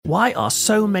Why are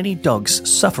so many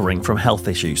dogs suffering from health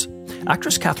issues?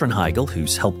 Actress Katherine Heigl,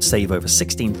 who's helped save over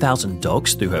 16,000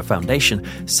 dogs through her foundation,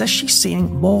 says she's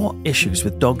seeing more issues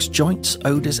with dogs' joints,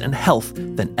 odors, and health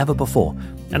than ever before.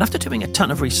 And after doing a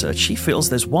ton of research, she feels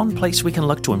there's one place we can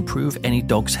look to improve any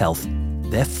dog's health: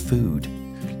 their food.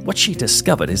 What she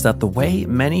discovered is that the way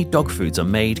many dog foods are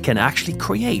made can actually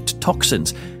create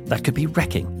toxins that could be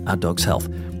wrecking our dog's health.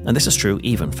 And this is true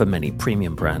even for many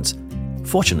premium brands.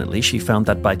 Fortunately, she found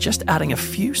that by just adding a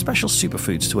few special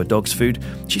superfoods to a dog's food,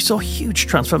 she saw huge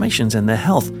transformations in their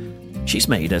health. She's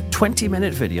made a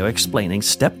 20-minute video explaining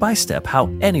step by step how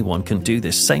anyone can do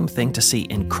this same thing to see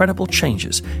incredible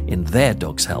changes in their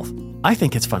dog's health. I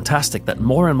think it's fantastic that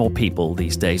more and more people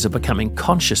these days are becoming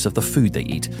conscious of the food they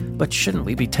eat, but shouldn't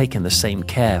we be taking the same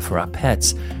care for our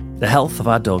pets? The health of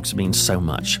our dogs means so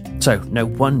much. So no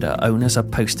wonder owners are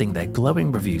posting their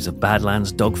glowing reviews of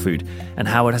Badlands dog food and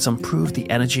how it has improved the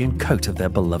energy and coat of their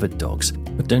beloved dogs.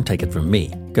 But don't take it from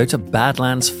me. Go to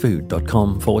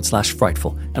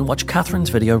badlandsfood.com/frightful and watch Catherine's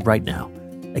video right now.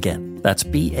 Again, that's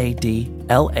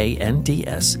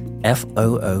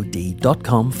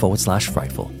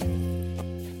badlandsfood.com/frightful.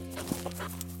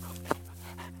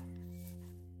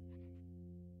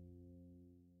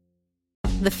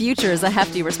 The future is a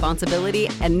hefty responsibility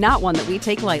and not one that we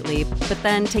take lightly. But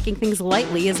then taking things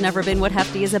lightly has never been what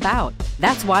Hefty is about.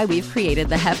 That's why we've created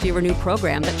the Hefty Renew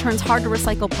program that turns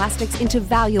hard-to-recycle plastics into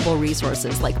valuable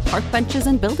resources like park benches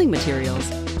and building materials.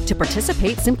 To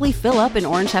participate, simply fill up an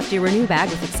orange Hefty Renew bag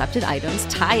with accepted items,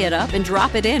 tie it up, and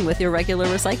drop it in with your regular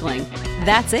recycling.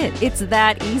 That's it. It's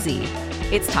that easy.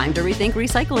 It's time to rethink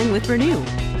recycling with Renew.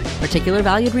 Particular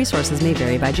valued resources may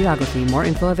vary by geography. More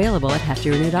info available at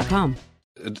heftyrenew.com.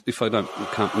 If I not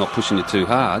pushing it too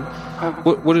hard,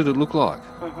 what did it look like?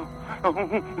 I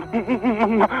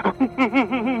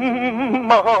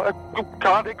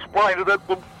can't explain it. It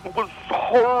was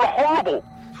horrible.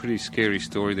 Pretty scary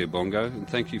story there, Bongo, and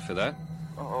thank you for that.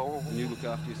 And you look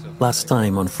after yourself. Last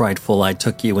time on Frightful, I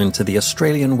took you into the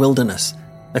Australian wilderness,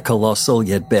 a colossal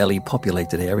yet barely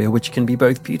populated area which can be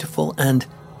both beautiful and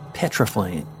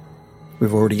petrifying.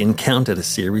 We've already encountered a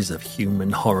series of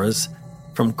human horrors,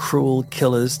 from cruel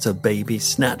killers to babies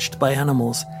snatched by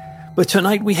animals. But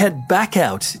tonight we head back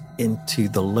out into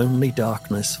the lonely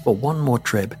darkness for one more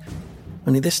trip.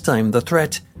 Only this time the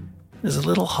threat is a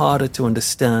little harder to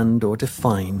understand or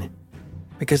define,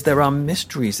 because there are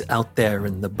mysteries out there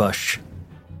in the bush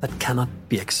that cannot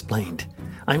be explained.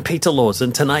 I'm Peter Laws,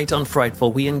 and tonight on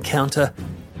Frightful we encounter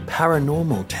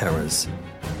paranormal terrors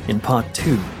in part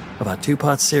 2 of our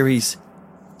 2-part series,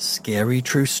 Scary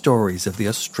True Stories of the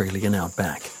Australian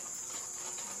Outback.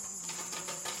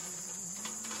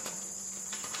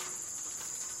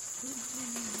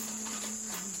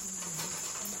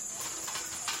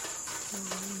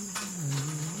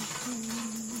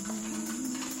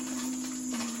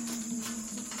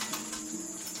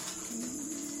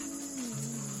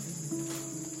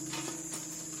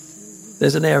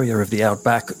 There's an area of the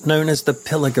Outback known as the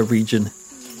Pilliga region,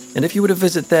 and if you were to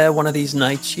visit there one of these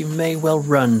nights, you may well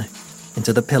run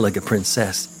into the Pilliga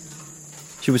Princess.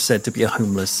 She was said to be a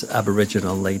homeless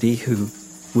Aboriginal lady who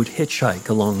would hitchhike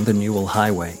along the Newell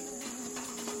Highway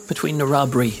between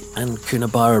Narrabri and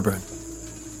Coonabarabran.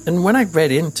 And when I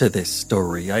read into this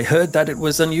story, I heard that it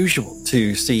was unusual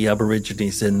to see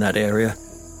Aborigines in that area.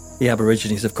 The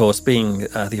Aborigines, of course, being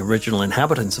the original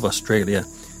inhabitants of Australia.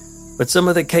 But some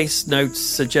of the case notes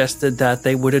suggested that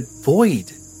they would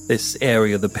avoid this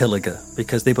area, the Pilliga,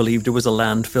 because they believed it was a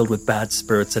land filled with bad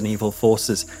spirits and evil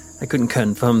forces. I couldn't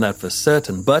confirm that for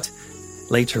certain, but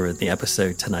later in the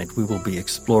episode tonight we will be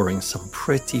exploring some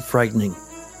pretty frightening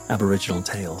Aboriginal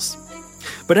tales.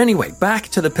 But anyway, back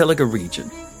to the Pilliga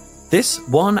region. This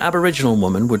one Aboriginal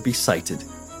woman would be sighted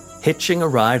hitching a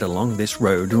ride along this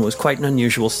road, and it was quite an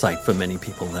unusual sight for many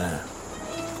people there.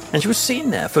 And she was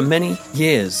seen there for many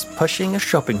years, pushing a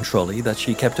shopping trolley that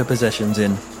she kept her possessions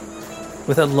in,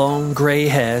 with her long grey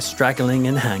hair straggling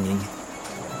and hanging.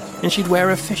 And she'd wear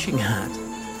a fishing hat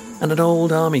and an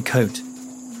old army coat.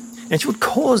 And she would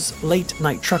cause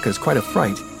late-night truckers quite a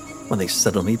fright when they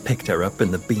suddenly picked her up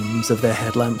in the beams of their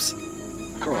headlamps.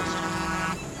 Christ.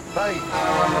 Hey!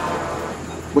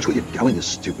 Watch where you're going, you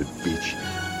stupid bitch.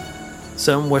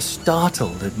 Some were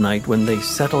startled at night when they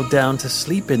settled down to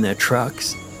sleep in their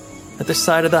trucks, at the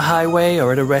side of the highway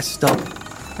or at a rest stop,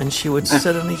 and she would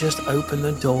suddenly just open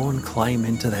the door and climb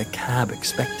into their cab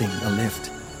expecting a lift.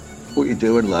 What you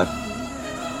doing, lad?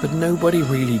 But nobody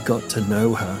really got to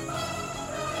know her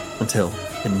until,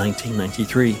 in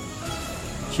 1993,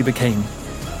 she became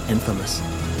infamous.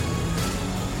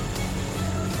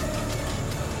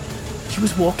 She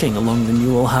was walking along the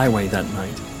Newell Highway that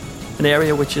night an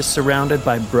area which is surrounded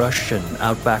by brush and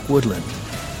outback woodland.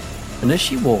 And as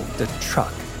she walked, a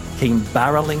truck came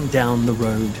barreling down the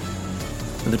road,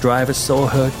 and the driver saw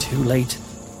her too late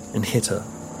and hit her.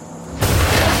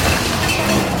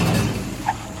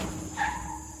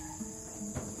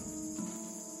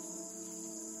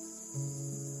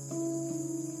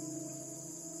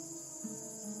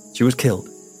 She was killed,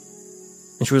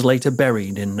 and she was later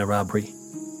buried in Narrabri.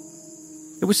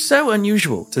 It was so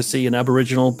unusual to see an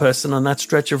Aboriginal person on that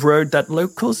stretch of road that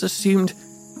locals assumed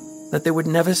that they would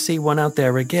never see one out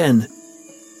there again.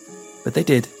 But they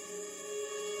did.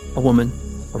 A woman,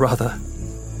 or rather,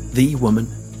 the woman,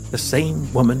 the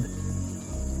same woman.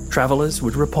 Travelers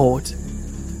would report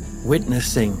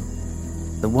witnessing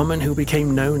the woman who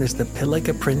became known as the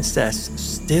Pilliga Princess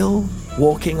still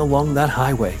walking along that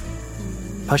highway,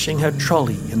 pushing her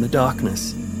trolley in the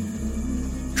darkness.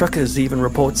 Truckers even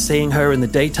report seeing her in the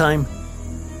daytime,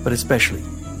 but especially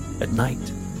at night.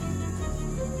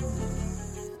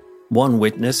 One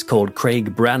witness, called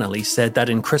Craig Brannerly, said that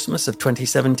in Christmas of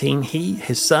 2017, he,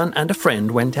 his son, and a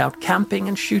friend went out camping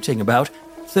and shooting about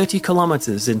 30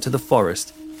 kilometers into the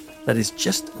forest that is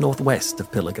just northwest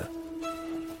of Pilliga.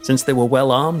 Since they were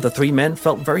well armed, the three men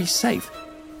felt very safe.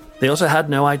 They also had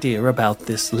no idea about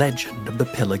this legend of the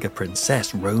Pilliga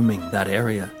Princess roaming that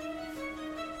area.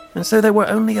 And so they were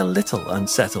only a little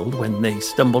unsettled when they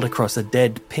stumbled across a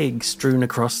dead pig strewn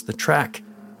across the track.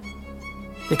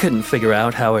 They couldn't figure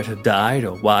out how it had died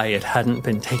or why it hadn't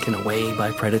been taken away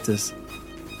by predators.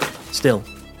 Still,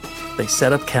 they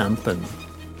set up camp and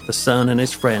the son and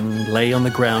his friend lay on the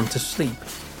ground to sleep.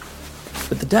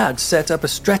 But the dad set up a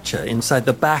stretcher inside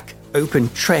the back open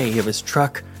tray of his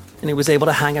truck, and he was able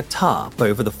to hang a tarp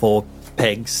over the 4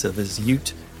 pegs of his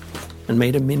ute and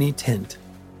made a mini tent.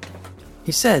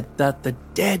 He said that the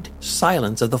dead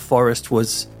silence of the forest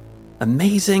was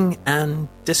amazing and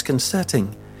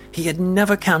disconcerting. He had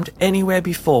never camped anywhere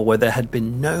before where there had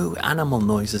been no animal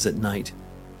noises at night,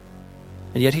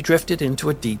 and yet he drifted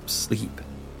into a deep sleep.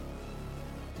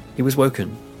 He was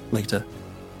woken later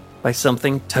by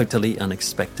something totally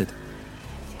unexpected.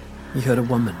 He heard a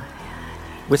woman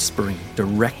whispering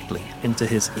directly into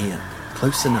his ear,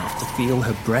 close enough to feel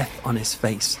her breath on his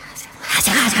face.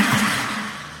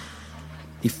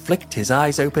 He flicked his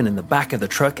eyes open in the back of the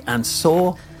truck and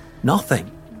saw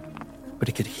nothing, but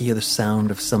he could hear the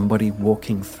sound of somebody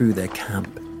walking through their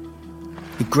camp.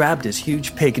 He grabbed his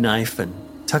huge pig knife and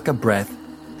took a breath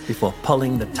before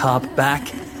pulling the tarp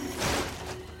back.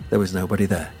 There was nobody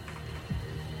there.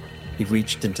 He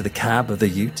reached into the cab of the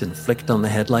ute and flicked on the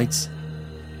headlights.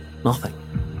 Nothing.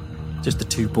 Just the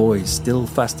 2 boys still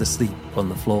fast asleep on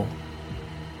the floor.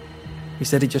 He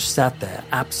said he just sat there,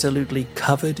 absolutely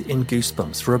covered in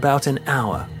goosebumps, for about an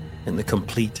hour in the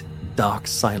complete dark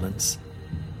silence.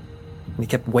 And he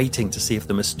kept waiting to see if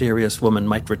the mysterious woman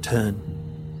might return.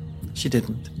 She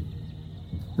didn't.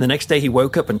 The next day he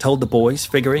woke up and told the boys,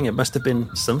 figuring it must have been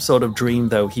some sort of dream,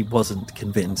 though he wasn't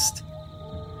convinced.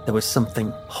 There was something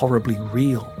horribly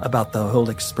real about the whole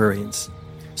experience.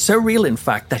 So real, in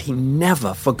fact, that he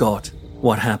never forgot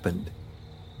what happened.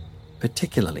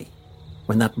 Particularly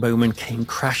when that moment came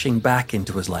crashing back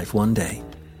into his life one day.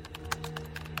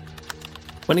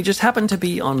 When he just happened to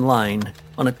be online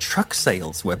on a truck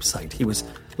sales website, he was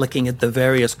looking at the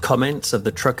various comments of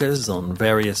the truckers on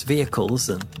various vehicles,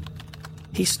 and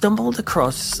he stumbled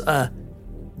across a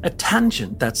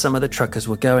tangent that some of the truckers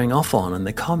were going off on in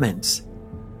the comments.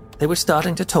 They were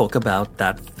starting to talk about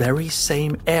that very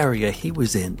same area he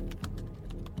was in.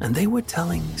 And they were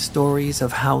telling stories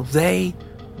of how they,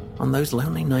 on those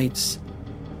lonely nights,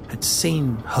 had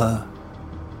seen her,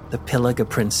 the Pilliga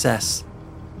Princess,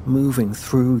 moving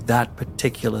through that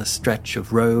particular stretch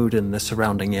of road and the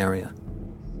surrounding area.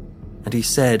 And he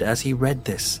said, as he read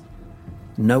this,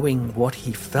 knowing what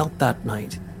he felt that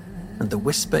night and the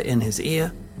whisper in his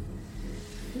ear,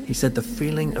 he said the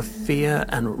feeling of fear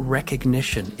and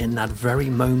recognition in that very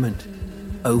moment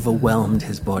overwhelmed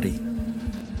his body.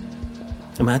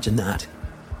 Imagine that.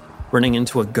 Running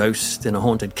into a ghost in a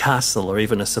haunted castle or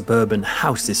even a suburban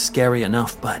house is scary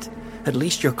enough, but at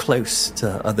least you're close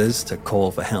to others to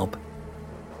call for help.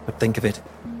 But think of it.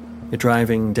 You're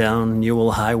driving down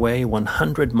Newell Highway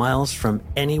 100 miles from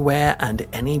anywhere and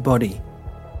anybody,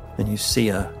 and you see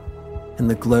her in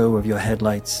the glow of your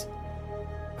headlights,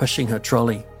 pushing her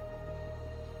trolley,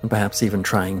 and perhaps even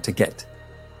trying to get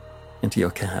into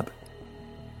your cab.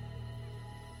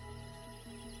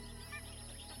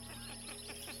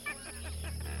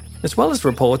 As well as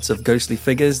reports of ghostly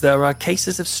figures, there are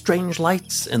cases of strange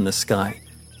lights in the sky,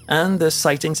 and the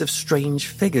sightings of strange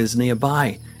figures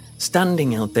nearby,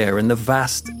 standing out there in the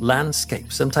vast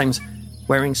landscape, sometimes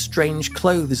wearing strange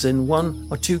clothes, in one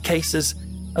or two cases,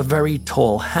 a very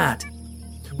tall hat.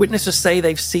 Witnesses say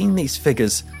they've seen these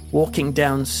figures walking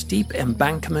down steep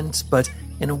embankments, but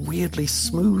in a weirdly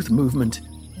smooth movement.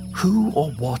 Who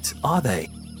or what are they?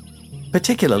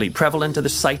 Particularly prevalent are the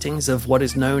sightings of what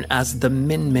is known as the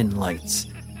Min lights,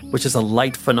 which is a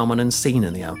light phenomenon seen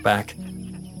in the Outback,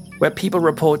 where people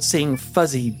report seeing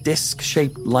fuzzy,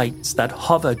 disc-shaped lights that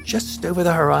hover just over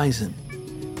the horizon.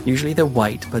 Usually they're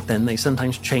white, but then they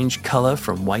sometimes change color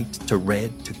from white to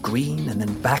red to green and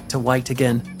then back to white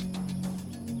again.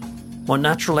 More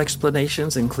natural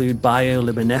explanations include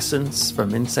bioluminescence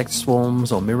from insect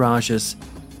swarms or mirages,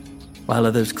 while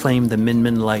others claim the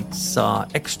Min lights are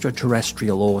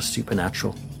extraterrestrial or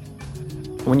supernatural.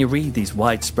 When you read these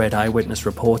widespread eyewitness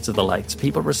reports of the lights,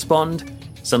 people respond,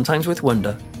 sometimes with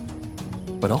wonder,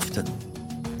 but often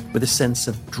with a sense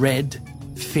of dread,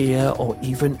 fear, or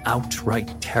even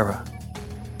outright terror,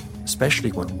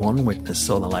 especially when one witness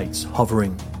saw the lights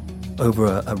hovering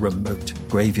over a remote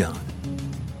graveyard.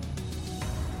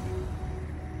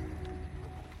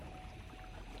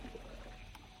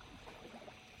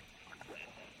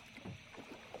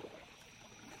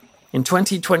 In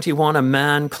 2021, a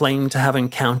man claimed to have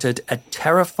encountered a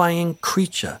terrifying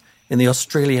creature in the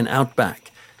Australian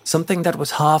outback, something that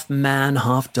was half man,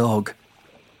 half dog.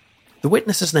 The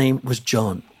witness's name was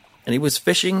John, and he was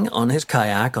fishing on his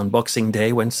kayak on Boxing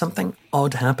Day when something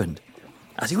odd happened.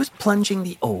 As he was plunging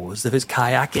the oars of his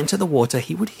kayak into the water,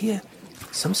 he would hear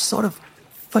some sort of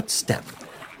footstep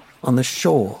on the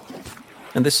shore,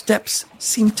 and the steps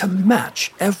seemed to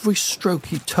match every stroke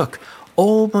he took,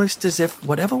 almost as if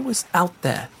whatever was out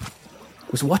there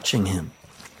was watching him.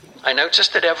 I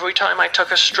noticed that every time I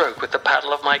took a stroke with the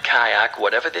paddle of my kayak,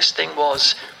 whatever this thing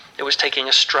was, it was taking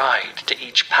a stride to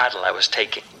each paddle I was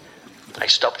taking. I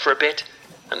stopped for a bit,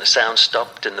 and the sound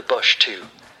stopped in the bush too.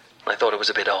 I thought it was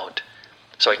a bit odd.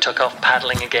 So I took off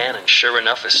paddling again, and sure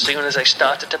enough, as soon as I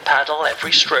started to paddle,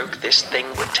 every stroke, this thing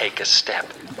would take a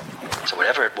step. So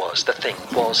whatever it was, the thing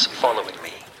was following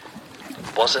me.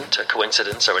 It wasn't a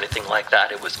coincidence or anything like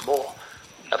that. It was more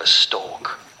of a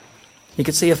stalk. He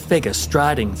could see a figure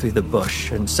striding through the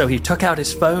bush, and so he took out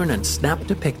his phone and snapped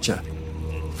a picture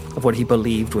of what he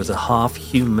believed was a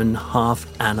half-human,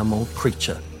 half-animal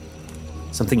creature,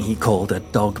 something he called a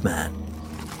dogman.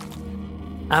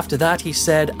 After that, he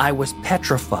said, I was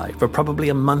petrified for probably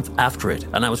a month after it,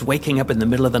 and I was waking up in the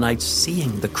middle of the night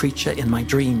seeing the creature in my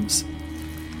dreams.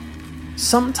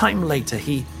 Sometime later,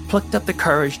 he plucked up the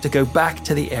courage to go back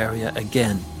to the area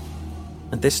again,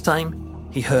 and this time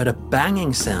he heard a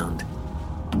banging sound.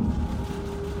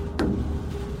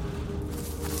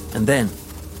 And then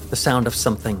the sound of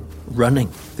something running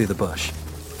through the bush.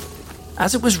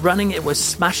 As it was running, it was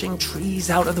smashing trees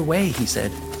out of the way, he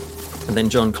said. And then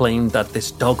John claimed that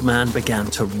this dogman began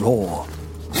to roar.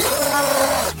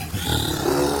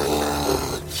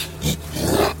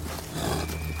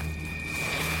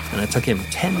 And it took him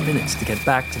 10 minutes to get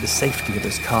back to the safety of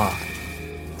his car,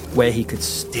 where he could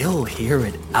still hear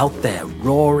it out there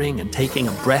roaring and taking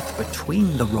a breath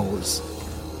between the roars.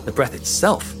 The breath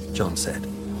itself, John said,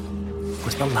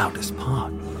 was the loudest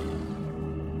part.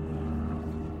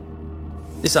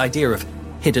 This idea of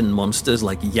hidden monsters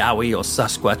like Yowie or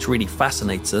Sasquatch really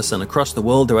fascinates us, and across the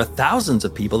world there are thousands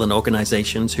of people and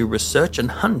organizations who research and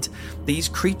hunt these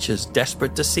creatures,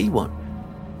 desperate to see one.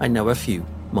 I know a few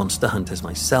monster hunters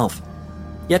myself.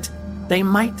 Yet they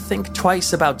might think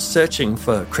twice about searching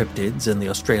for cryptids in the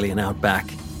Australian outback,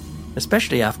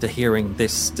 especially after hearing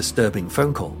this disturbing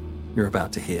phone call you're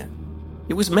about to hear.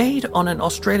 It was made on an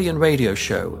Australian radio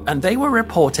show, and they were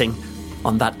reporting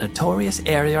on that notorious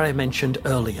area I mentioned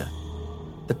earlier,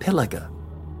 the Pilliga.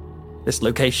 This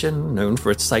location, known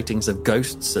for its sightings of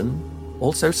ghosts and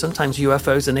also sometimes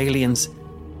UFOs and aliens,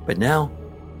 but now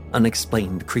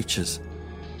unexplained creatures.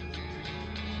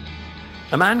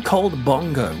 A man called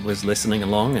Bongo was listening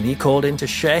along, and he called in to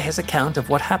share his account of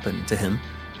what happened to him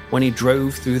when he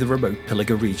drove through the remote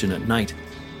Pilliga region at night.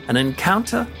 An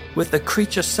encounter with a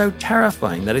creature so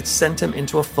terrifying that it sent him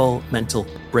into a full mental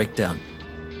breakdown.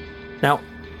 Now,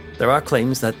 there are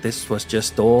claims that this was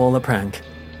just all a prank.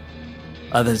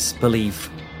 Others believe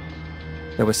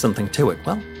there was something to it.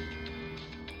 Well,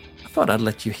 I thought I'd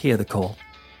let you hear the call.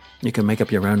 You can make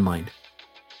up your own mind.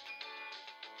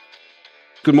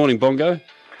 Good morning, Bongo.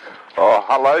 Oh,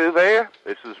 hello there.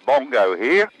 This is Bongo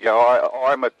here. Yeah,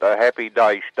 I'm at the Happy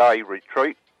Day Stay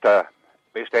Retreat.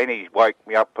 Miss Annie's woke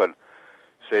me up and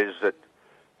says that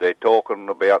they're talking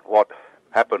about what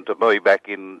happened to me back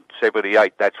in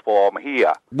 78. That's why I'm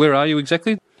here. Where are you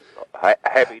exactly?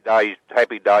 Happy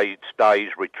Day Stays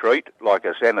Retreat, like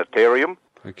a sanitarium.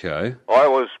 Okay. I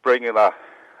was bringing a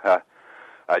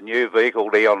new vehicle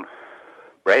down,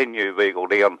 brand new vehicle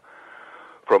down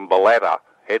from Ballatta,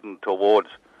 heading towards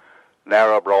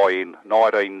Narrabri in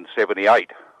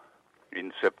 1978.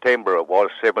 In September it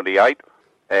was 78,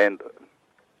 and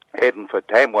heading for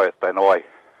Tamworth, and I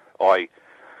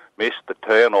missed the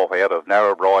turn-off out of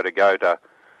Narrabri to go to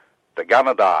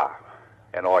Gunnedah,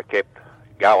 and I kept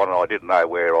going, and I didn't know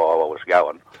where I was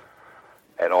going.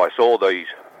 And I saw these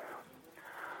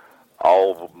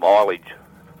old mileage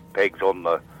pegs on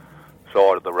the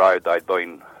side of the road. They'd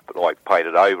been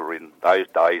painted over in those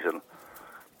days, and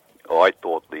I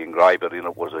thought the engraver in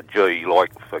it was a G,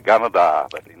 like for Gunnedah,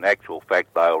 but in actual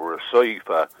fact they were a C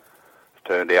for,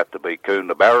 turned out to be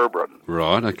Coonabarabran.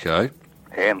 Right, okay.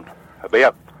 And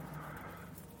about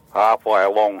halfway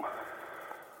along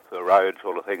the road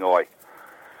sort of thing, I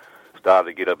started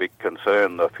to get a bit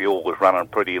concerned. The fuel was running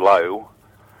pretty low,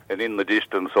 and in the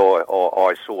distance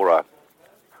I saw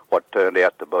what turned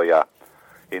out to be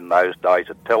in those days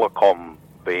a telecom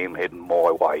beam heading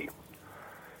my way.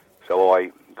 So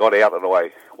I got out and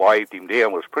I waved him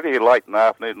down. It was pretty late in the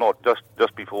afternoon, not just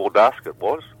before dusk it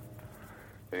was.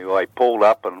 Anyway, pulled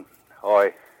up and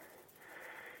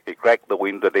he cracked the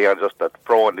window down just to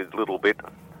frighten it a little bit.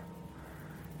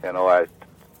 And I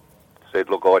said,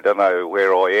 look, I don't know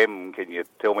where I am. Can you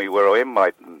tell me where I am,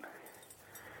 mate?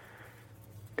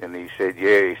 And he said,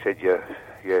 yeah. He said,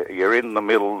 you're in the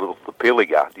middle of the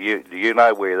Pilliga. Do you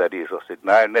know where that is? I said,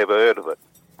 no, never heard of it.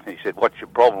 He said, what's your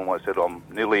problem? I said, I'm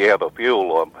nearly out of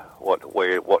fuel. What?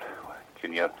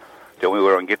 Can you tell me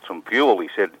where I can get some fuel? He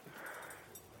said,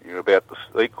 you're about the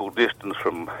equal distance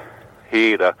from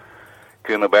here to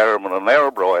Coonabarabran and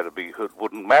Narrabri. It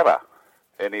wouldn't matter.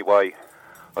 Anyway,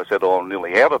 I said, I'm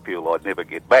nearly out of fuel. I'd never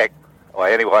get back.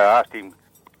 I asked him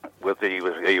whether he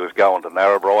was going to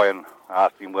Narrabri, and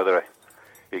asked him whether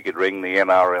he could ring the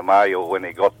NRMA or when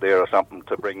he got there or something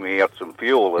to bring me out some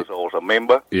fuel as I was a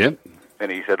member. Yep.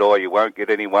 And he said, you won't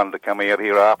get anyone to come out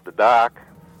here after dark.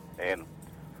 And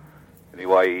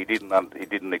anyway, he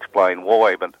didn't explain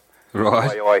why, but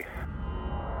right.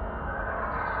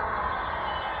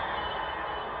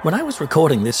 When I was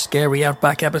recording this scary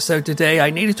Outback episode today,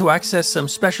 I needed to access some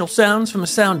special sounds from a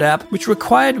sound app, which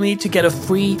required me to get a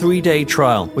free 3-day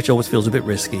trial, which always feels a bit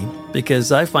risky,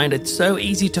 because I find it so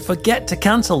easy to forget to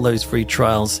cancel those free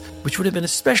trials, which would have been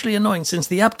especially annoying since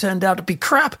the app turned out to be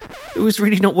crap. It was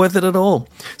really not worth it at all.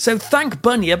 So thank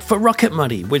Bunyip for Rocket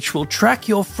Money, which will track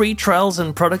your free trials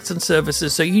and products and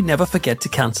services so you never forget to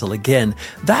cancel again.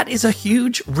 That is a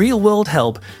huge, real-world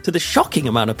help to the shocking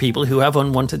amount of people who have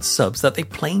unwanted subs that they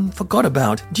plain forgot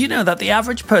about. Do you know that the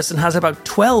average person has about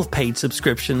 12 paid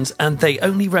subscriptions and they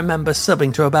only remember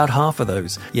subbing to about half of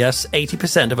those? Yes,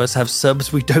 80% of us have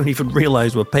subs we don't even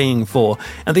realize we're paying for,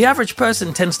 and the average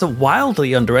person tends to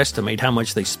wildly underestimate how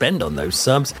much they spend on those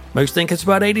subs. Most think it's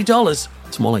about $80.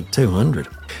 It's more like $200.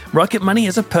 Rocket Money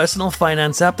is a personal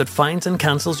finance app that finds and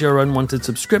cancels your unwanted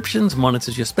subscriptions,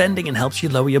 monitors your spending, and helps you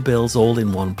lower your bills all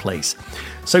in one place.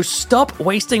 So stop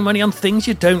wasting money on things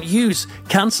you don't use.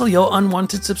 Cancel your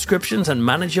unwanted subscriptions and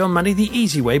manage your money the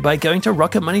easy way by going to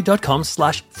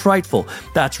rocketmoney.com/frightful.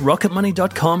 That's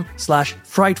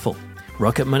rocketmoney.com/frightful.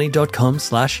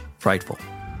 rocketmoney.com/frightful.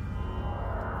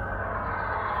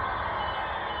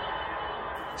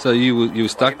 So you were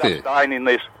stuck there? Staying in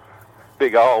this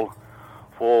big old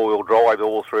 4-wheel drive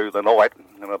all through the night,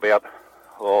 and about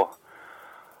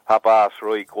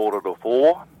 3:30,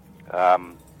 4:45,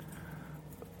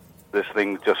 this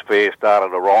thing just fair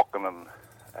started a rocking,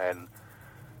 and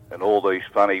all these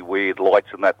funny weird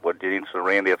lights and that were dancing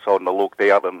around outside, and I looked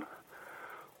out, and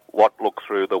what looked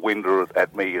through the window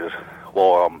at me is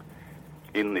why I'm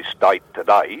in this state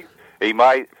today. He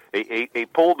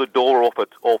pulled the door off the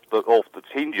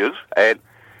hinges, and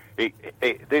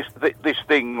this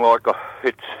thing, like,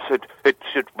 it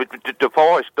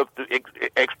defies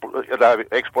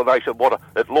explanation. What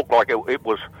it looked like, it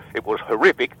was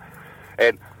horrific,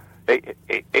 and it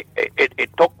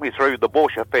took me through the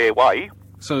bush a fair way.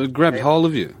 So it grabbed hold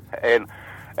of you, and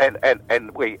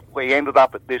we ended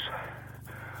up at this.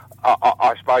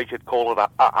 I suppose you'd call it a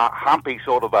humpy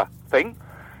sort of a thing,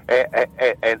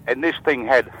 and this thing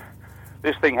had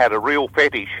a real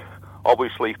fetish,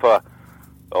 obviously, for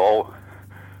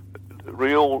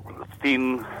real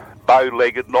thin,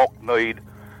 bow-legged, knock-kneed,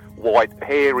 white,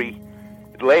 hairy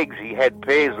legs. He had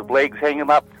pairs of legs hanging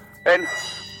up, and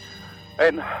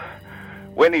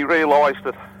when he realised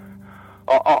that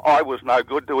I was no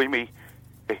good to him, he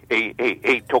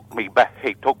took me back.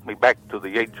 He took me back to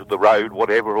the edge of the road,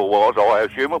 whatever it was. I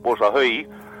assume it was a he.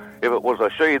 If it was a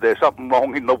she, there's something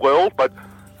wrong in the world. But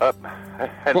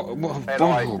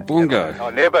Bongo. I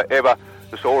never ever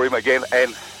saw him again,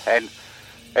 and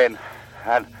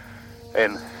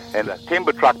a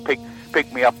timber truck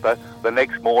picked me up the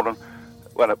next morning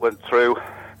when it went through,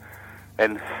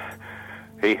 and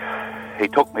he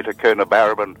took me to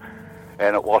Coonabarabran,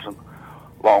 and it wasn't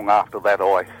long after that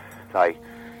they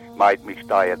made me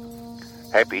stay at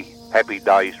Happy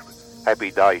Days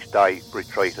Day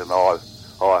Retreat, and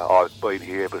I've been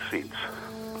here ever since.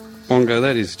 Bongo,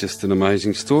 that is just an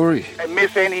amazing story. And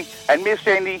Miss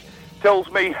Annie tells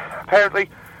me apparently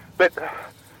that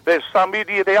there's some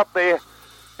idiot out there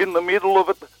in the middle of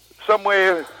it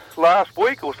somewhere last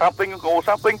week or something,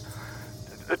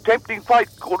 tempting fate.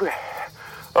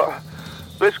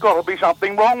 There's got to be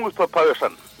something wrong with the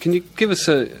person. Can you give us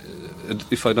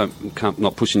if I can't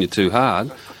not pushing you too hard,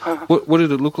 what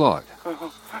did it look like?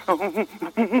 I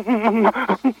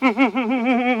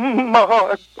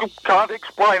can't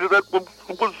explain it.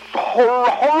 It was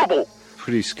horrible.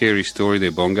 Pretty scary story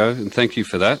there, Bongo, and thank you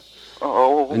for that.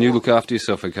 Oh. And you look after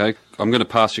yourself, okay? I'm going to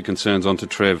pass your concerns on to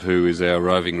Trev, who is our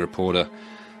roving reporter,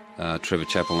 Trevor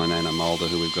Chappell and Anna Mulder,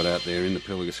 who we've got out there in the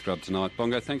Pilliga Scrub tonight.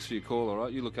 Bongo, thanks for your call, all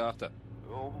right? You look after.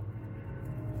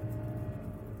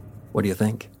 What do you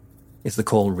think? Is the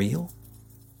call real?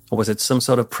 Or was it some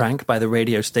sort of prank by the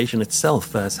radio station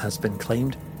itself, as has been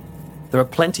claimed? There are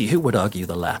plenty who would argue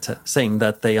the latter, saying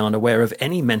that they aren't aware of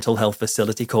any mental health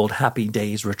facility called Happy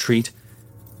Days Retreat,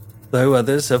 though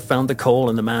others have found the call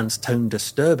and the man's tone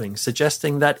disturbing,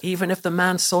 suggesting that even if the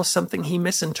man saw something he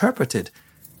misinterpreted,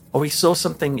 or he saw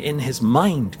something in his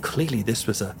mind, clearly this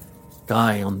was a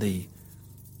guy on the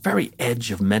very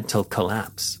edge of mental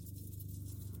collapse.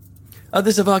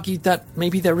 Others have argued that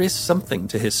maybe there is something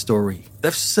to his story.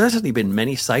 There have certainly been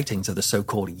many sightings of the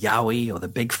so-called Yowie or the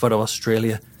Bigfoot of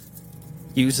Australia.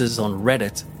 Users on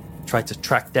Reddit tried to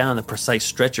track down the precise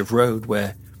stretch of road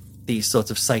where these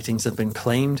sorts of sightings have been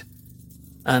claimed,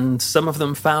 and some of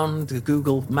them found the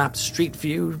Google Maps Street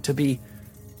View to be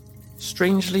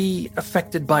strangely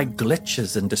affected by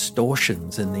glitches and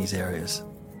distortions in these areas.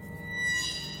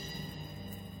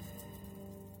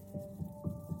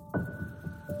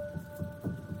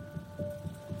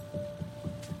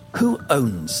 Who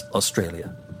owns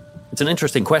Australia? It's an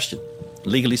interesting question.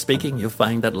 Legally speaking, you'll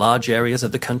find that large areas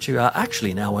of the country are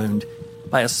actually now owned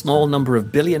by a small number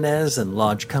of billionaires and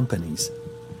large companies.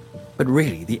 But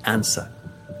really, the answer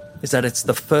is that it's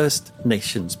the First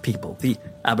Nations people, the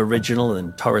Aboriginal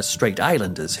and Torres Strait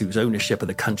Islanders, whose ownership of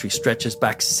the country stretches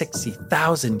back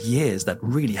 60,000 years, that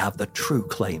really have the true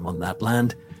claim on that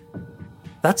land.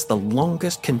 That's the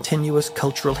longest continuous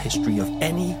cultural history of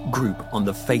any group on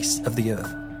the face of the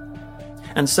earth.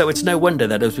 And so it's no wonder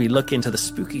that as we look into the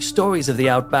spooky stories of the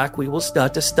Outback, we will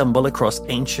start to stumble across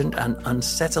ancient and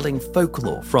unsettling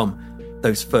folklore from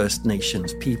those First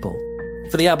Nations people.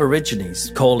 For the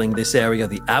Aborigines, calling this area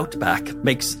the Outback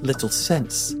makes little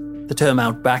sense. The term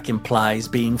Outback implies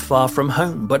being far from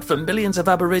home, but for millions of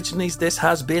Aborigines, this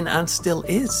has been and still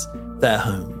is their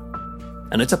home.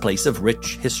 And it's a place of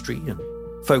rich history and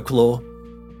folklore,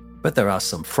 but there are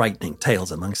some frightening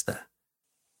tales amongst there.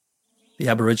 The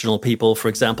Aboriginal people, for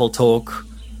example, talk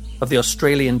of the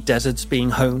Australian deserts being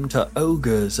home to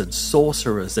ogres and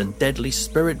sorcerers and deadly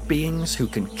spirit beings who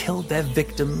can kill their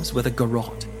victims with a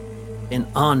garrote. In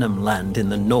Arnhem Land in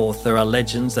the north, there are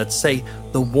legends that say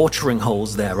the watering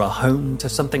holes there are home to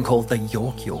something called the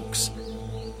York-Yorks.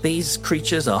 These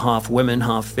creatures are half women,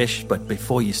 half fish, but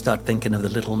before you start thinking of the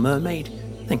Little Mermaid,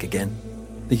 think again.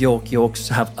 The York-Yorks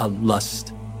have a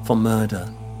lust for murder.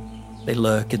 They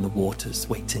lurk in the waters,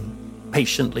 waiting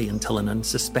patiently until an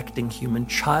unsuspecting human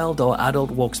child or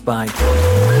adult walks by.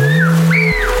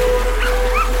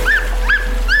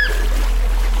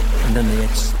 And then they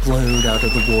explode out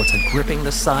of the water, gripping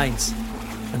the sides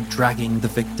and dragging the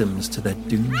victims to their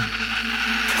doom.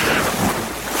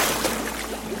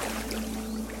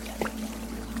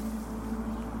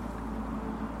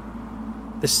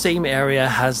 The same area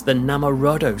has the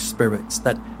Namarodo spirits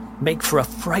that make for a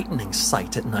frightening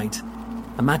sight at night.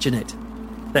 Imagine it.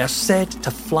 They are said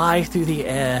to fly through the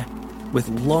air with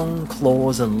long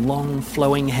claws and long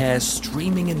flowing hair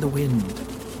streaming in the wind.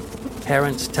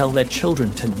 Parents tell their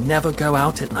children to never go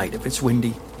out at night if it's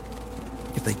windy.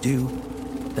 If they do,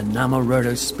 the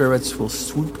Namarodo spirits will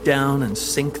swoop down and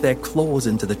sink their claws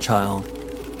into the child,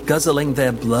 guzzling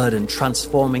their blood and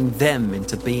transforming them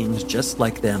into beings just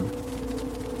like them.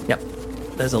 Yep,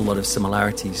 there's a lot of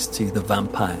similarities to the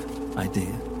vampire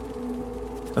idea.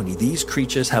 Only these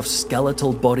creatures have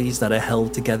skeletal bodies that are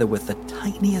held together with the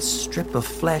tiniest strip of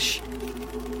flesh.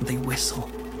 And they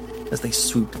whistle as they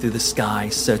swoop through the sky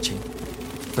searching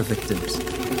for victims.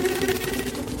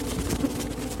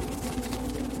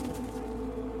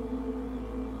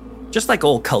 Just like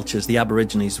all cultures, the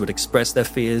Aborigines would express their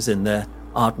fears in their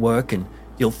artwork, and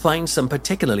you'll find some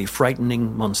particularly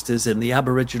frightening monsters in the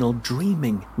Aboriginal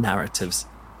dreaming narratives.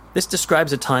 This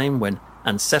describes a time when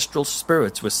ancestral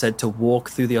spirits were said to walk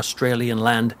through the Australian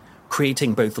land,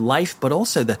 creating both life but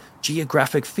also the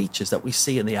geographic features that we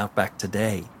see in the outback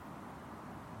today.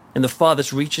 In the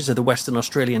farthest reaches of the Western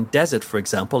Australian desert, for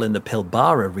example, in the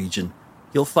Pilbara region,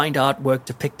 you'll find artwork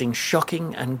depicting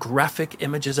shocking and graphic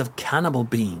images of cannibal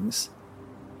beings.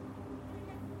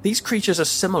 These creatures are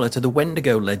similar to the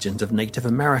Wendigo legend of Native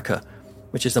America,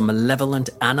 which is a malevolent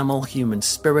animal-human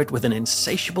spirit with an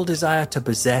insatiable desire to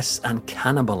possess and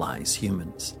cannibalize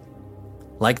humans.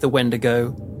 Like the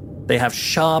Wendigo, they have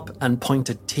sharp and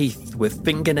pointed teeth with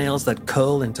fingernails that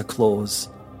curl into claws.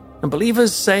 And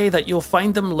believers say that you'll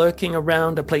find them lurking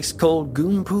around a place called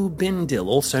Goompu Bindil,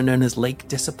 also known as Lake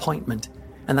Disappointment,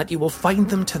 and that you will find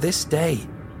them to this day.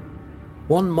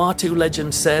 One Martu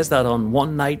legend says that on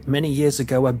one night many years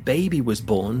ago, a baby was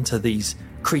born to these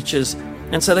creatures,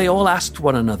 and so they all asked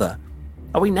one another,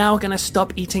 "Are we now going to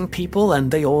stop eating people?"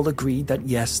 And they all agreed that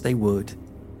yes, they would.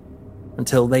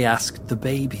 Until they asked the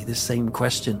baby the same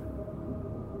question.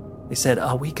 They said,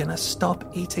 "Are we going to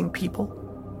stop eating people?"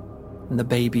 And the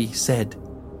baby said,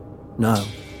 "No,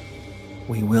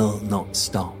 we will not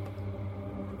stop.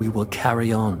 We will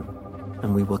carry on,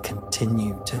 and we will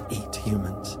continue to eat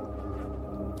humans."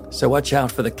 So watch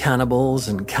out for the cannibals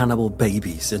and cannibal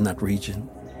babies in that region.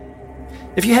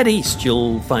 If you head east,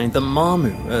 you'll find the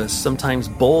Mamu, a sometimes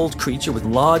bald creature with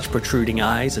large protruding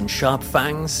eyes and sharp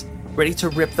fangs, ready to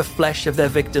rip the flesh of their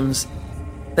victims.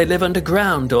 They live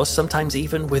underground or sometimes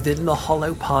even within the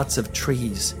hollow parts of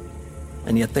trees,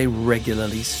 and yet they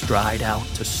regularly stride out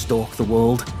to stalk the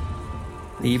world.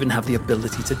 They even have the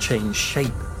ability to change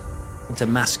shape and to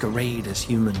masquerade as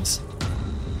humans.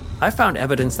 I found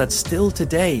evidence that still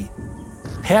today,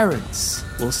 parents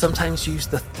will sometimes use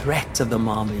the threat of the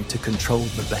Mamu to control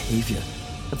the behavior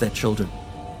of their children.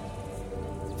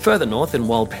 Further north in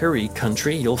Walpiri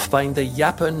country, you'll find the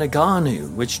Yapa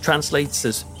Naganu, which translates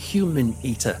as human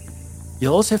eater.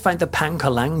 You'll also find the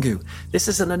Pankalangu. This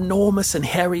is an enormous and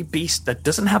hairy beast that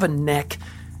doesn't have a neck,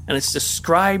 and it's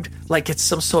described like it's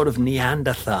some sort of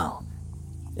Neanderthal.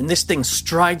 And this thing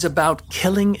strides about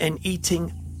killing and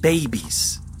eating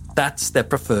babies. That's their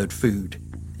preferred food.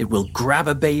 It will grab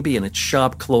a baby in its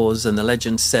sharp claws, and the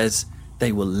legend says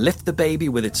they will lift the baby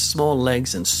with its small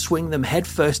legs and swing them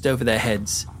headfirst over their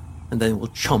heads, and they will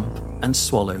chomp and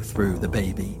swallow through the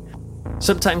baby.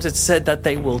 Sometimes it's said that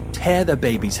they will tear the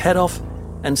baby's head off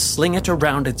and sling it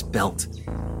around its belt,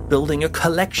 building a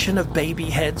collection of baby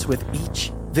heads with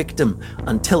each victim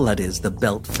until, that is, the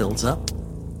belt fills up.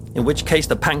 In which case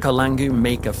the Pankalangu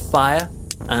make a fire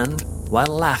and, while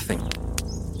laughing,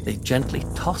 they gently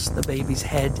toss the baby's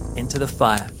head into the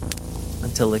fire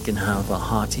until they can have a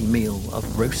hearty meal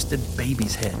of roasted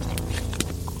baby's head.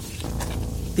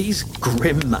 These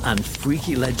grim and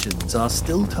freaky legends are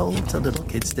still told to little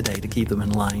kids today to keep them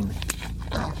in line.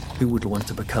 Who would want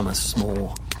to become a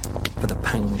s'more for the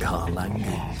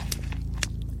Pankalangu?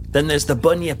 Then there's the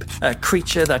Bunyip, a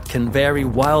creature that can vary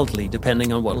wildly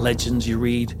depending on what legends you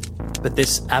read. But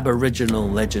this Aboriginal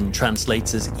legend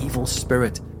translates as evil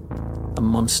spirit, a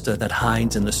monster that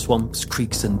hides in the swamps,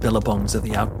 creeks, and billabongs of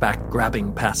the outback,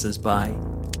 grabbing passers-by.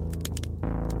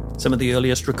 Some of the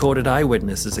earliest recorded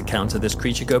eyewitnesses' accounts of this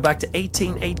creature go back to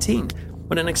 1818,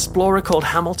 when an explorer called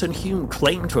Hamilton Hume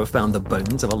claimed to have found the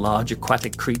bones of a large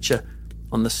aquatic creature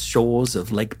on the shores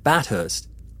of Lake Bathurst.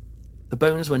 The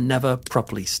bones were never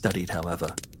properly studied,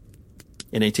 however.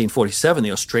 In 1847,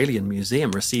 the Australian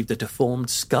Museum received a deformed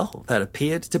skull that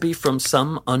appeared to be from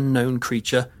some unknown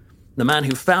creature. The man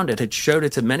who found it had showed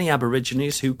it to many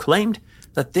Aborigines who claimed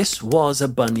that this was a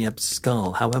bunyip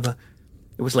skull. However,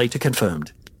 it was later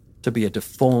confirmed to be a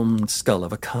deformed skull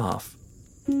of a calf.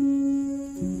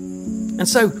 And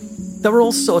so, there are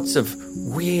all sorts of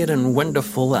weird and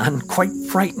wonderful and quite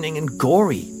frightening and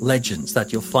gory legends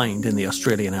that you'll find in the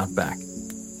Australian outback.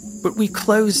 But we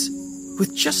close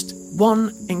with just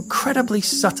one incredibly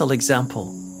subtle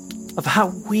example of how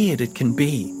weird it can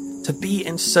be to be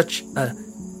in such a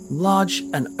large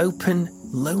and open,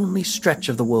 lonely stretch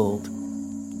of the world.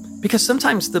 Because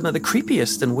sometimes the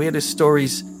creepiest and weirdest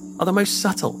stories are the most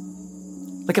subtle.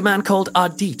 Like a man called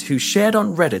Ardit who shared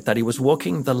on Reddit that he was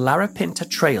walking the Larapinta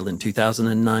Trail in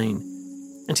 2009.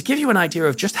 And to give you an idea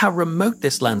of just how remote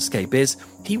this landscape is,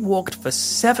 he walked for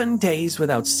 7 days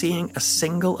without seeing a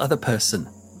single other person.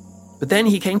 But then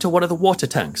he came to one of the water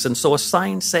tanks and saw a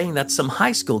sign saying that some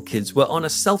high school kids were on a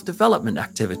self-development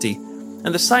activity,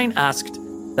 and the sign asked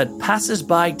that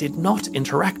passers-by did not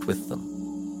interact with them.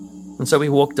 And so he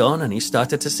walked on and he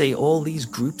started to see all these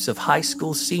groups of high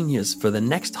school seniors for the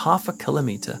next half a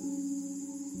kilometer.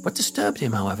 What disturbed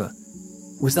him, however,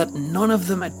 was that none of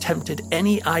them attempted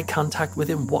any eye contact with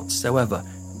him whatsoever.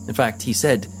 In fact, he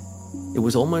said it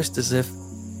was almost as if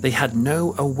they had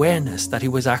no awareness that he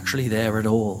was actually there at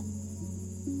all.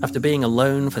 After being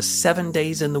alone for 7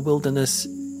 days in the wilderness,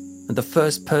 and the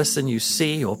first person you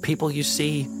see or people you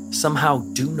see somehow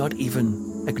do not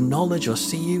even acknowledge or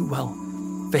see you, well,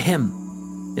 for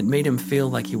him, it made him feel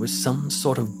like he was some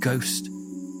sort of ghost.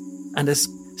 And as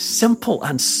simple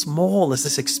and small as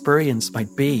this experience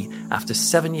might be, after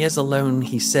 7 years alone,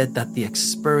 he said that the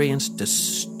experience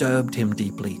disturbed him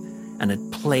deeply and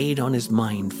had played on his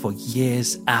mind for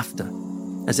years after,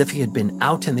 as if he had been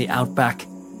out in the outback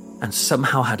and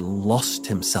somehow had lost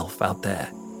himself out there,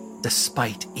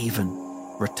 despite even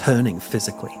returning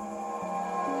physically.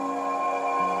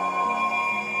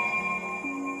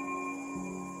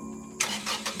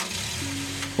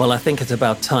 Well, I think it's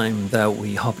about time that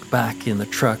we hopped back in the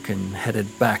truck and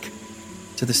headed back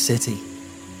to the city.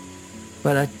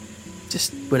 But I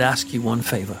just would ask you one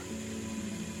favor.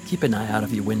 Keep an eye out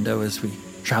of your window as we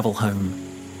travel home.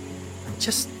 And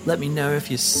just let me know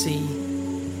if you see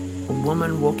a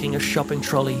woman walking a shopping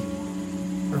trolley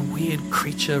or a weird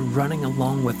creature running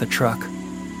along with the truck.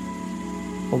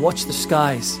 Or watch the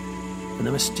skies for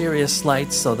the mysterious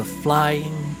lights or the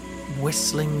flying,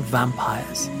 whistling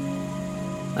vampires.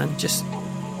 And just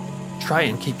try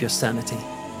and keep your sanity.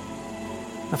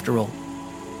 After all,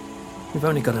 we've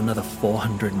only got another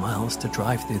 400 miles to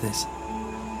drive through this.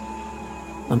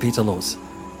 I'm Peter Laws,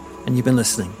 and you've been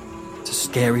listening to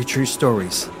Scary True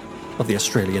Stories of the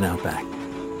Australian Outback.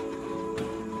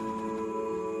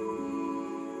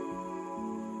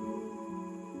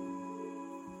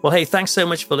 Well, hey, thanks so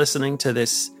much for listening to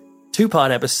this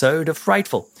 2-part episode of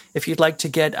Frightful. If you'd like to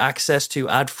get access to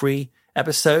ad-free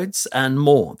episodes and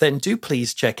more, then do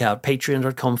please check out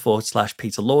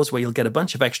patreon.com/Peter Laws, where you'll get a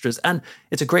bunch of extras, and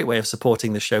it's a great way of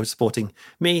supporting the show, supporting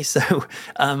me. So,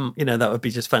 that would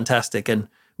be just fantastic, and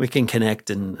we can connect,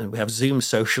 and we have Zoom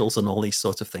socials and all these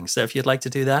sorts of things. So if you'd like to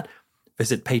do that,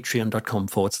 visit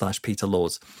patreon.com/Peter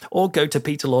Laws, or go to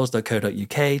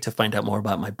peterlaws.co.uk to find out more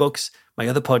about my books, my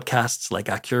other podcasts like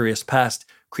Our Curious Past,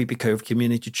 Creepy Cove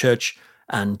Community Church,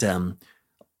 and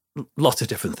lots of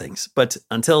different things. But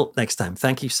until next time,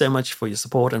 thank you so much for your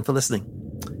support and for listening.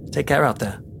 Take care out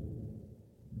there.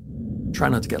 Try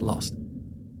not to get lost.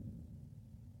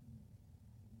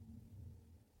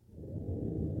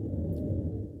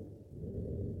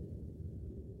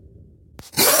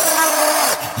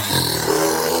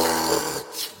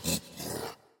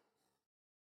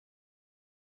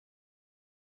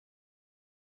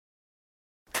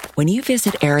 When you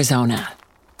visit Arizona,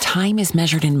 time is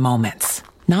measured in moments,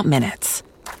 not minutes.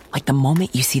 Like the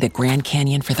moment you see the Grand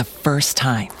Canyon for the first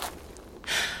time.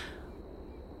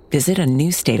 Visit a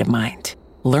new state of mind.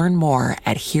 Learn more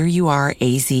at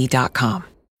hereyouareaz.com.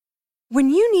 When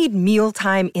you need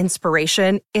mealtime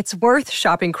inspiration, it's worth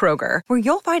shopping Kroger, where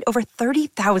you'll find over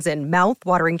 30,000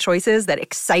 mouth-watering choices that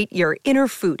excite your inner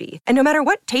foodie. And no matter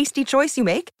what tasty choice you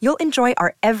make, you'll enjoy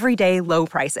our everyday low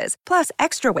prices, plus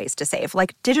extra ways to save,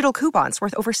 like digital coupons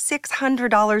worth over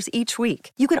 $600 each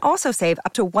week. You can also save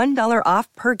up to $1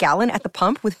 off per gallon at the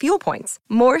pump with fuel points.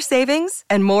 More savings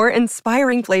and more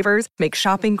inspiring flavors make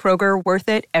shopping Kroger worth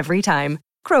it every time.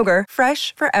 Kroger,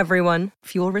 fresh for everyone.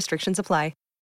 Fuel restrictions apply.